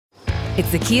It's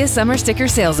the Kia Summer Sticker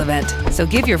Sales Event, so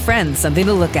give your friends something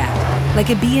to look at, like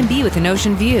a B&B with an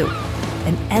ocean view,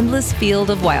 an endless field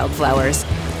of wildflowers,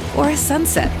 or a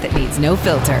sunset that needs no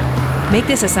filter. Make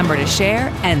this a summer to share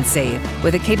and save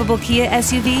with a capable Kia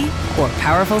SUV or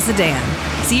powerful sedan.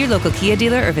 See your local Kia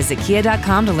dealer or visit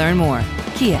kia.com to learn more.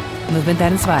 Kia, movement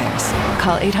that inspires.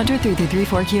 Call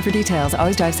 800-3334-KIA for details.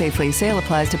 Always drive safely. Sale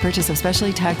applies to purchase of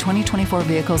specially tagged 2024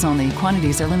 vehicles only.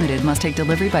 Quantities are limited. Must take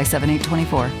delivery by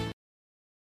 7/8/24.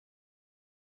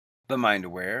 The Mind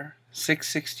Aware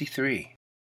 663.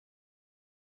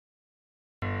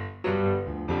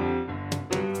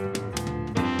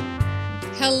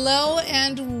 Hello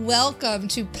and welcome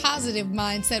to Positive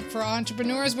Mindset for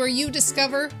Entrepreneurs, where you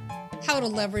discover how to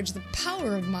leverage the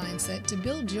power of mindset to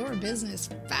build your business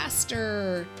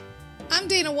faster. I'm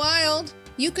Dana Wilde.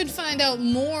 You can find out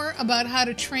more about how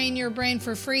to train your brain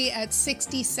for free at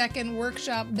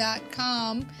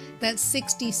 60secondworkshop.com. That's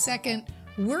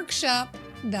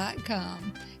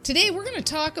 60secondworkshop.com. Today we're going to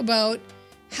talk about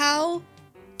how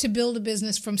to build a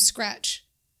business from scratch.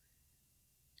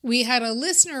 We had a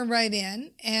listener write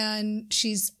in, and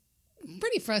she's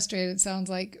pretty frustrated, it sounds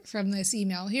like, from this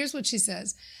email. Here's what she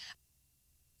says.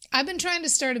 I've been trying to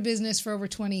start a business for over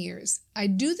 20 years. I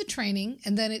do the training,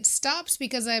 and then it stops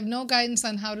because I have no guidance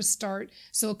on how to start.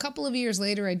 So a couple of years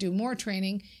later, I do more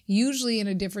training, usually in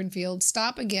a different field,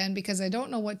 stop again because I don't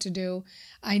know what to do.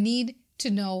 I need to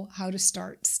know how to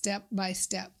start step by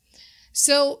step.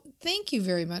 So thank you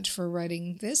very much for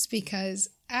writing this, because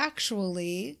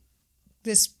actually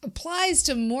this applies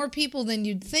to more people than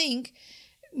you'd think.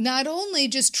 Not only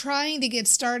just trying to get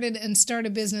started and start a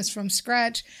business from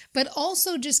scratch, but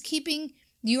also just keeping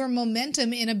your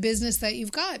momentum in a business that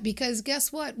you've got. Because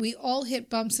guess what? We all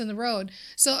hit bumps in the road.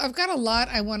 So I've got a lot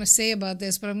I want to say about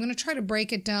this, but I'm going to try to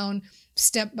break it down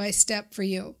step by step for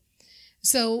you.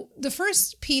 So the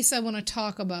first piece I want to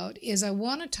talk about is I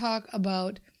want to talk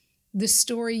about the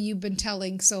story you've been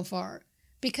telling so far.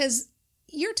 Because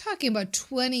you're talking about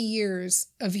 20 years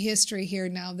of history here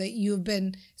now that you've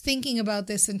been thinking about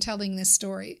this and telling this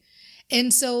story.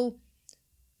 And so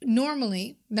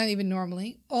normally, not even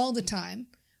normally, all the time,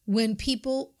 when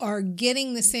people are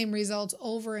getting the same results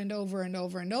over and over and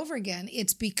over and over again,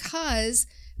 it's because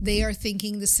they are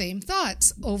thinking the same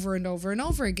thoughts over and over and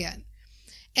over again.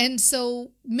 And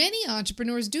so many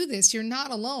entrepreneurs do this. You're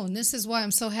not alone. This is why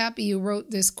I'm so happy you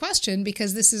wrote this question,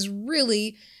 because this is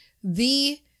really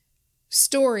the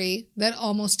story that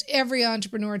almost every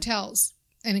entrepreneur tells.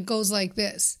 And it goes like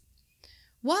this.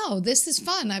 Wow, this is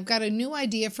fun. I've got a new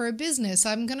idea for a business.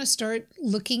 I'm going to start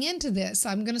looking into this.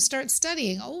 I'm going to start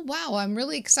studying. Oh, wow, I'm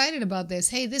really excited about this.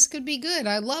 Hey, this could be good.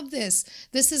 I love this.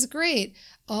 This is great.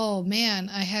 Oh, man,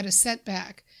 I had a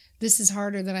setback. This is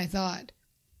harder than I thought.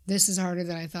 This is harder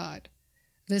than I thought.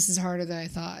 This is harder than I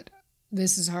thought.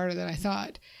 This is harder than I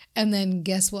thought. And then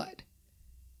guess what?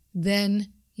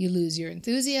 Then you lose your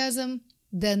enthusiasm.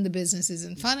 Then the business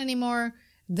isn't fun anymore.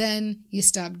 Then you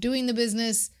stop doing the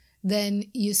business.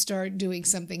 Then you start doing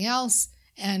something else.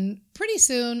 And pretty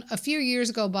soon, a few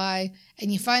years go by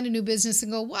and you find a new business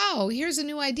and go, wow, here's a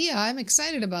new idea. I'm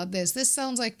excited about this. This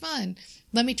sounds like fun.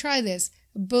 Let me try this.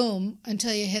 Boom,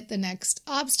 until you hit the next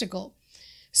obstacle.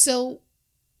 So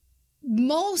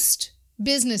most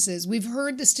businesses, we've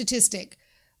heard the statistic,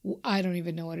 I don't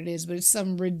even know what it is, but it's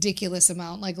some ridiculous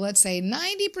amount. Like, let's say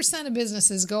 90% of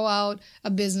businesses go out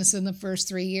of business in the first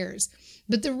 3 years.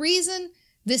 But the reason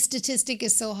this statistic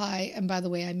is so high, and by the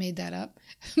way, I made that up,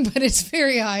 but it's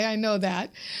very high, I know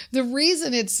that. The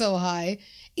reason it's so high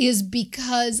is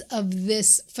because of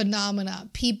this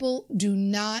phenomena. People do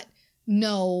not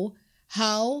know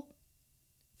how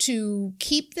to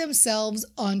keep themselves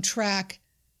on track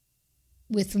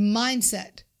with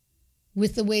mindset,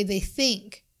 with the way they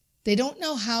think. They don't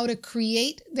know how to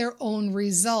create their own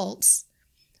results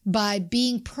by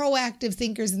being proactive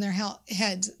thinkers in their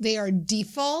heads. They are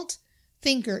default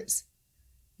thinkers.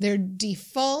 They're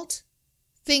default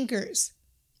thinkers.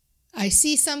 I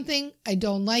see something, I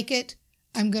don't like it.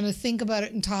 I'm going to think about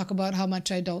it and talk about how much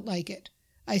I don't like it.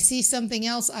 I see something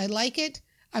else, I like it.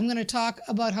 I'm going to talk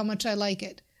about how much I like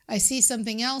it. I see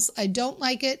something else, I don't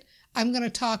like it. I'm going to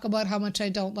talk about how much I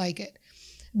don't like it.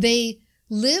 They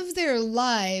live their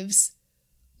lives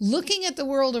looking at the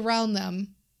world around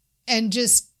them and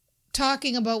just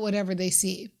talking about whatever they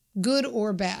see, good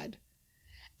or bad.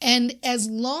 And as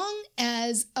long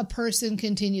as a person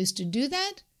continues to do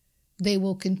that, they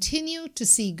will continue to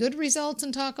see good results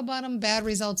and talk about them, bad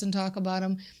results and talk about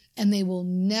them, and they will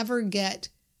never get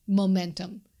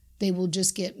momentum. They will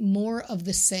just get more of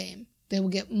the same. They will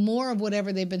get more of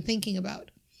whatever they've been thinking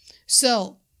about.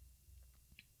 So,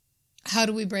 how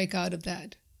do we break out of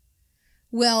that?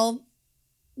 Well,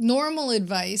 normal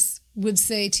advice would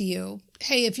say to you,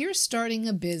 hey, if you're starting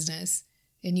a business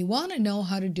and you want to know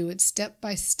how to do it step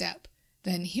by step,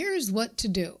 then here's what to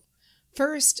do.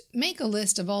 First, make a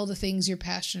list of all the things you're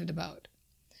passionate about.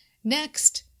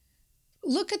 Next,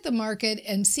 look at the market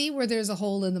and see where there's a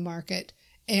hole in the market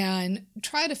and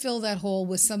try to fill that hole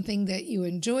with something that you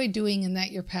enjoy doing and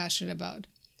that you're passionate about.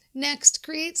 Next,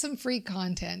 create some free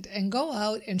content and go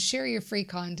out and share your free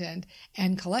content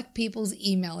and collect people's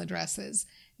email addresses.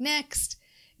 Next,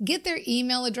 get their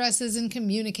email addresses and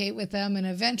communicate with them and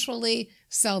eventually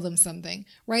sell them something,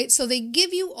 right? So they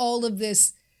give you all of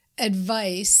this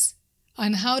advice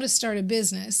on how to start a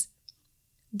business.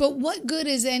 But what good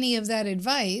is any of that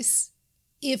advice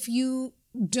if you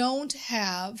don't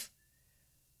have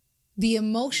the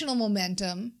emotional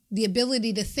momentum, the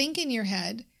ability to think in your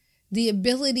head, the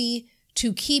ability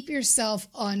to keep yourself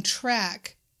on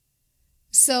track?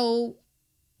 So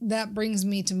that brings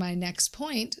me to my next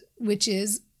point, which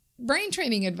is brain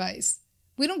training advice.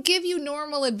 We don't give you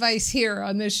normal advice here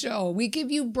on this show. We give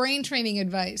you brain training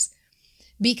advice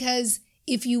because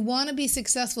if you want to be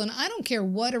successful, and I don't care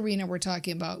what arena we're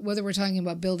talking about, whether we're talking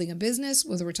about building a business,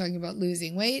 whether we're talking about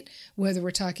losing weight, whether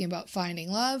we're talking about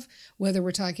finding love, whether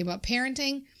we're talking about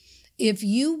parenting, if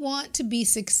you want to be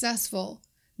successful,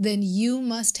 then you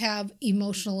must have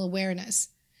emotional awareness.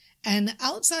 And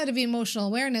outside of emotional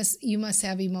awareness, you must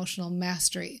have emotional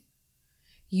mastery.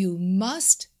 You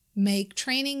must make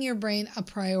training your brain a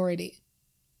priority.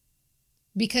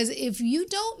 Because if you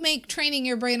don't make training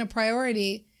your brain a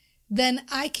priority, then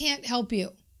I can't help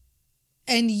you.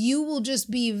 And you will just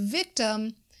be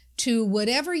victim to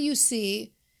whatever you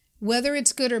see, whether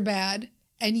it's good or bad,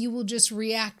 and you will just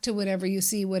react to whatever you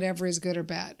see, whatever is good or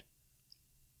bad.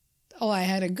 Oh, I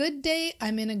had a good day,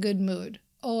 I'm in a good mood.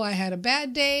 Oh, I had a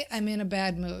bad day, I'm in a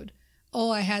bad mood.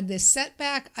 Oh, I had this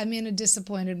setback, I'm in a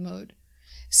disappointed mood.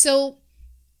 So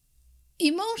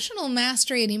emotional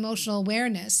mastery and emotional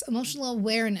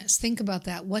awareness, think about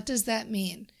that. What does that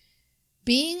mean?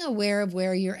 Being aware of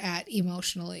where you're at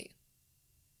emotionally.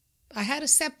 I had a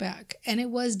setback and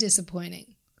it was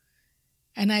disappointing.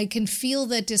 And I can feel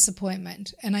that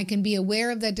disappointment and I can be aware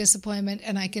of that disappointment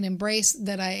and I can embrace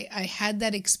that I had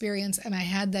that experience and I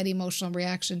had that emotional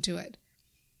reaction to it.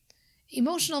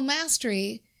 Emotional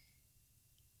mastery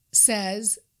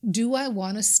says, do I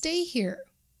want to stay here?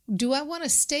 Do I want to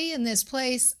stay in this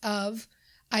place of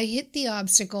I hit the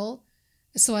obstacle,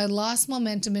 so I lost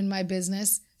momentum in my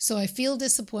business, so I feel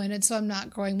disappointed, so I'm not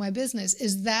growing my business?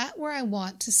 Is that where I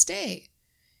want to stay,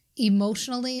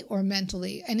 emotionally or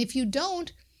mentally? And if you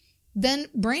don't, then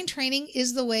brain training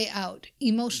is the way out.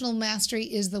 Emotional mastery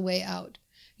is the way out.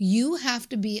 You have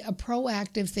to be a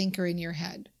proactive thinker in your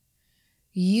head.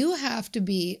 You have to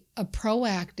be a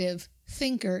proactive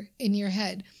thinker in your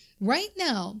head. Right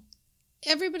now,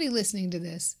 everybody listening to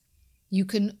this, you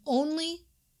can only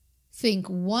think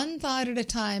one thought at a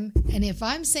time. And if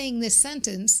I'm saying this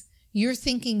sentence, you're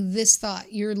thinking this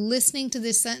thought. You're listening to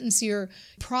this sentence. You're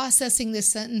processing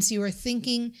this sentence. You are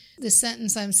thinking the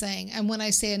sentence I'm saying. And when I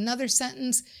say another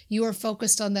sentence, you are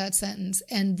focused on that sentence.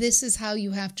 And this is how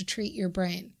you have to treat your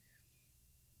brain.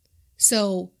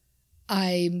 So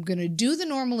I'm going to do the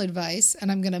normal advice and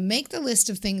I'm going to make the list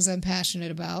of things I'm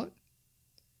passionate about.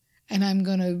 And I'm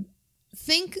going to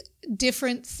think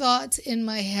different thoughts in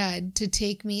my head to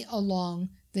take me along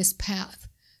this path.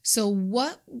 So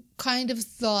what kind of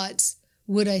thoughts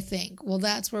would I think? Well,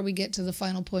 that's where we get to the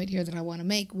final point here that I want to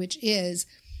make, which is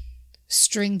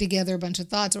string together a bunch of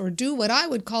thoughts or do what I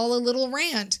would call a little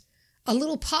rant, a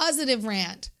little positive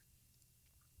rant.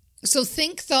 So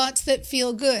think thoughts that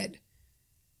feel good.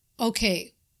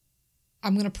 Okay,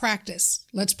 I'm going to practice.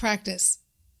 Let's practice.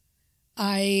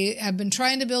 I have been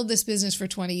trying to build this business for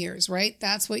 20 years, right?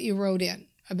 That's what you wrote in.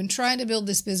 I've been trying to build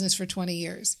this business for 20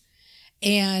 years.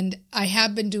 And I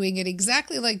have been doing it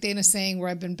exactly like Dana's saying, where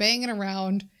I've been banging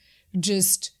around,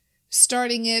 just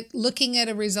starting it, looking at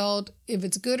a result, if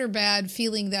it's good or bad,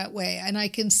 feeling that way. And I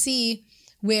can see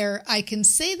where I can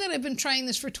say that I've been trying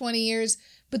this for 20 years,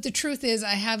 but the truth is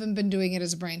I haven't been doing it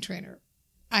as a brain trainer.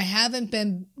 I haven't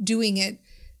been doing it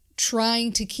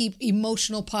trying to keep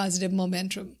emotional positive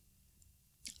momentum.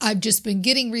 I've just been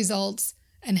getting results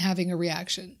and having a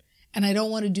reaction. And I don't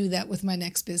want to do that with my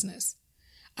next business.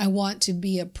 I want to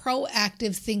be a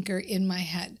proactive thinker in my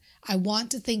head. I want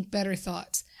to think better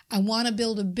thoughts. I want to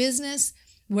build a business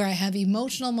where I have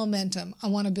emotional momentum. I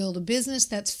want to build a business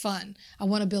that's fun. I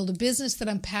want to build a business that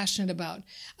I'm passionate about.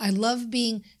 I love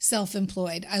being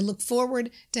self-employed. I look forward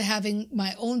to having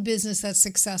my own business that's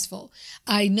successful.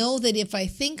 I know that if I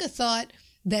think a thought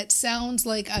that sounds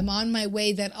like I'm on my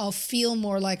way, that I'll feel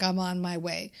more like I'm on my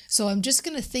way. So I'm just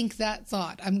going to think that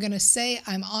thought. I'm going to say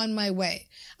I'm on my way.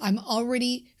 I'm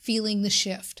already feeling the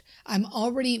shift. I'm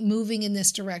already moving in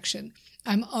this direction.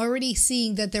 I'm already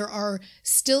seeing that there are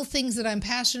still things that I'm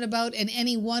passionate about, and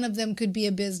any one of them could be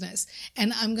a business.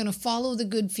 And I'm going to follow the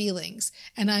good feelings,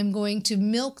 and I'm going to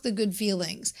milk the good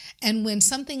feelings. And when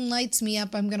something lights me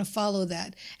up, I'm going to follow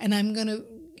that. And I'm going to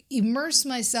immerse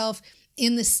myself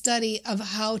in the study of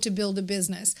how to build a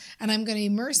business. And I'm going to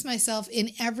immerse myself in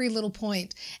every little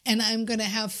point. And I'm going to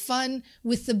have fun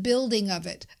with the building of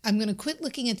it. I'm going to quit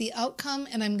looking at the outcome,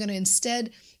 and I'm going to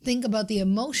instead think about the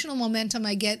emotional momentum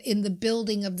I get in the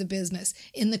building of the business,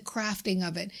 in the crafting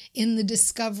of it, in the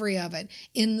discovery of it,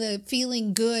 in the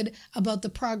feeling good about the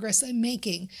progress I'm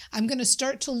making. I'm going to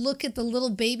start to look at the little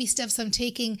baby steps I'm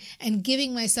taking and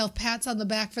giving myself pats on the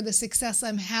back for the success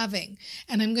I'm having.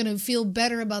 And I'm going to feel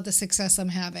better about the success I'm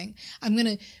having. I'm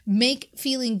going to make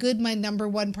feeling good my number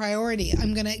one priority.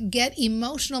 I'm going to get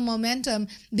emotional momentum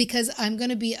because I'm going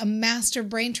to be a master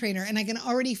brain trainer, and I can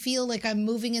already feel like I'm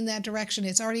moving in that direction.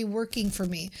 It's already working for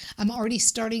me. I'm already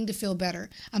starting to feel better.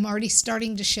 I'm already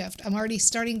starting to shift. I'm already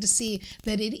starting to see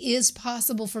that it is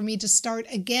possible for me to start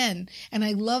again. And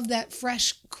I love that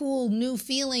fresh, cool, new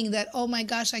feeling that, oh my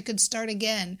gosh, I could start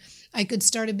again. I could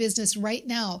start a business right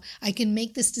now. I can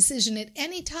make this decision at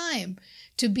any time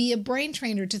to be a brain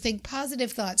trainer, to think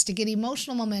positive thoughts, to get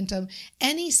emotional momentum.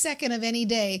 Any second of any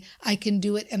day, I can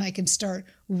do it, and I can start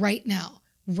right now,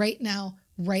 right now,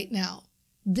 right now.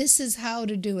 This is how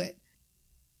to do it.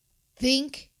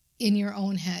 Think in your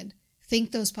own head.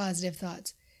 Think those positive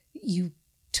thoughts. You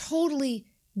totally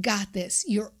got this.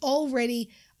 You're already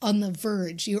on the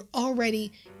verge. You're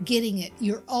already getting it.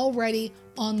 You're already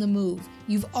on the move.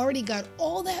 You've already got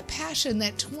all that passion,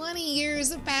 that 20 years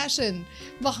of passion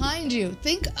behind you.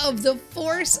 Think of the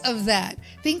force of that.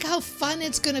 Think how fun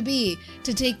it's going to be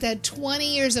to take that 20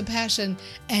 years of passion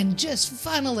and just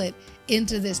funnel it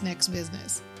into this next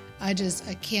business. I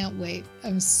can't wait.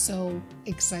 I'm so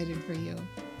excited for you.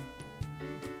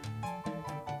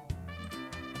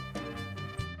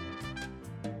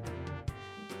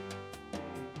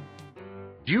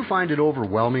 Do you find it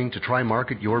overwhelming to try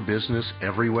market your business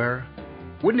everywhere?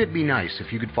 Wouldn't it be nice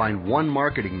if you could find one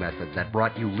marketing method that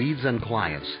brought you leads and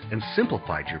clients and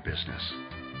simplified your business?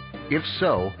 If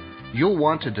so, you'll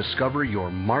want to discover your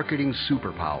marketing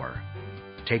superpower.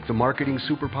 Take the Marketing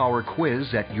Superpower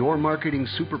quiz at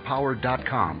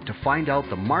yourmarketingsuperpower.com to find out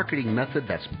the marketing method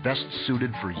that's best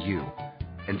suited for you.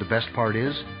 And the best part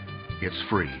is, it's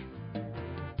free.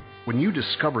 When you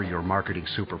discover your marketing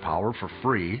superpower for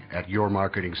free at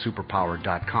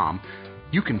yourmarketingsuperpower.com,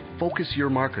 you can focus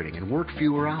your marketing and work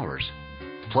fewer hours.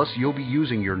 Plus, you'll be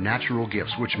using your natural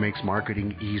gifts, which makes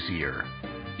marketing easier.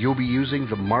 You'll be using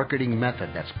the marketing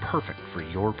method that's perfect for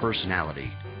your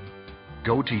personality.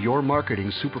 Go to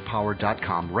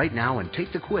yourmarketingsuperpower.com right now and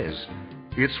take the quiz.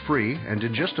 It's free, and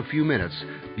in just a few minutes,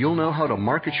 you'll know how to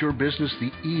market your business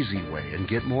the easy way and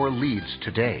get more leads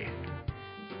today.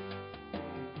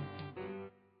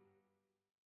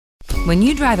 When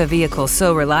you drive a vehicle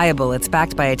so reliable it's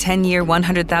backed by a 10-year,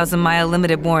 100,000-mile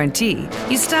limited warranty,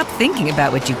 you stop thinking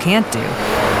about what you can't do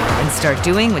and start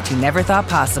doing what you never thought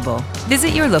possible. Visit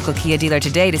your local Kia dealer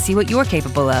today to see what you're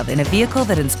capable of in a vehicle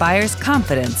that inspires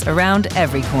confidence around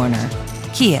every corner.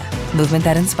 Kia, movement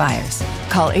that inspires.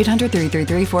 Call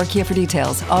 800-333-4KIA for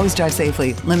details. Always drive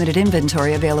safely. Limited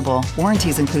inventory available.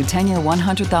 Warranties include 10-year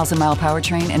 100,000-mile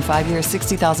powertrain and 5-year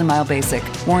 60,000-mile basic.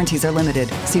 Warranties are limited.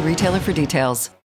 See retailer for details.